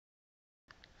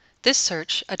This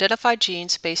search, Identify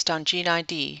Genes Based on Gene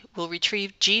ID, will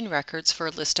retrieve gene records for a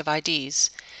list of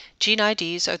IDs. Gene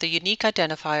IDs are the unique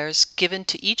identifiers given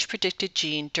to each predicted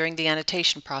gene during the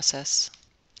annotation process.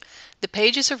 The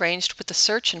page is arranged with the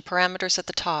search and parameters at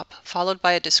the top, followed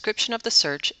by a description of the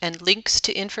search and links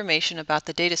to information about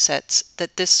the datasets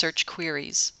that this search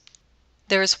queries.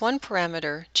 There is one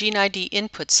parameter, Gene ID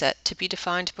input set, to be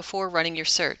defined before running your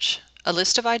search. A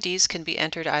list of IDs can be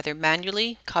entered either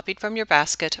manually, copied from your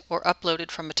basket, or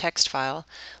uploaded from a text file.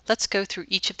 Let's go through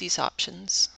each of these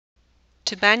options.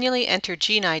 To manually enter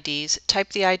gene IDs,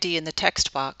 type the ID in the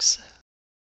text box.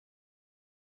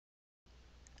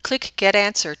 Click Get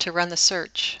Answer to run the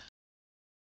search.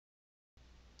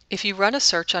 If you run a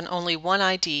search on only one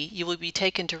ID, you will be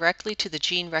taken directly to the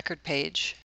gene record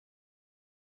page.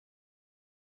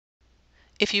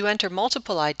 If you enter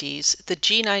multiple IDs, the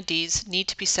gene IDs need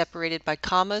to be separated by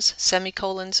commas,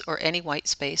 semicolons, or any white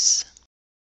space.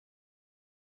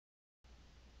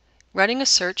 Running a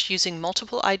search using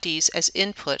multiple IDs as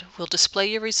input will display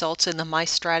your results in the My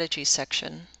Strategies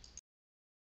section.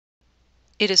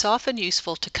 It is often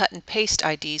useful to cut and paste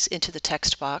IDs into the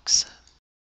text box.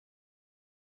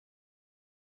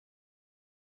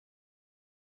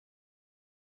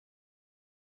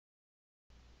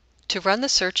 To run the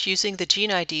search using the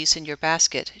gene IDs in your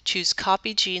basket, choose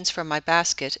Copy Genes from My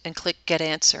Basket and click Get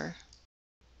Answer.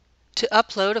 To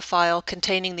upload a file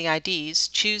containing the IDs,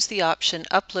 choose the option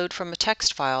Upload from a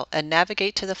text file and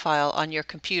navigate to the file on your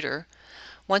computer.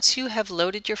 Once you have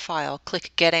loaded your file,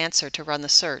 click Get Answer to run the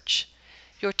search.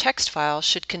 Your text file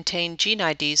should contain gene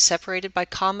IDs separated by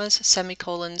commas,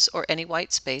 semicolons, or any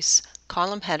white space.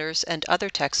 Column headers and other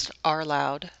text are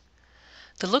allowed.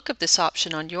 The look of this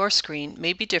option on your screen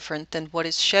may be different than what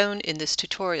is shown in this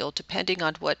tutorial depending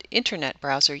on what internet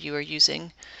browser you are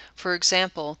using. For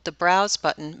example, the Browse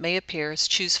button may appear as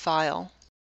Choose File.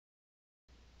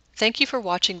 Thank you for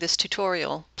watching this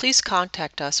tutorial. Please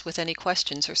contact us with any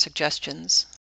questions or suggestions.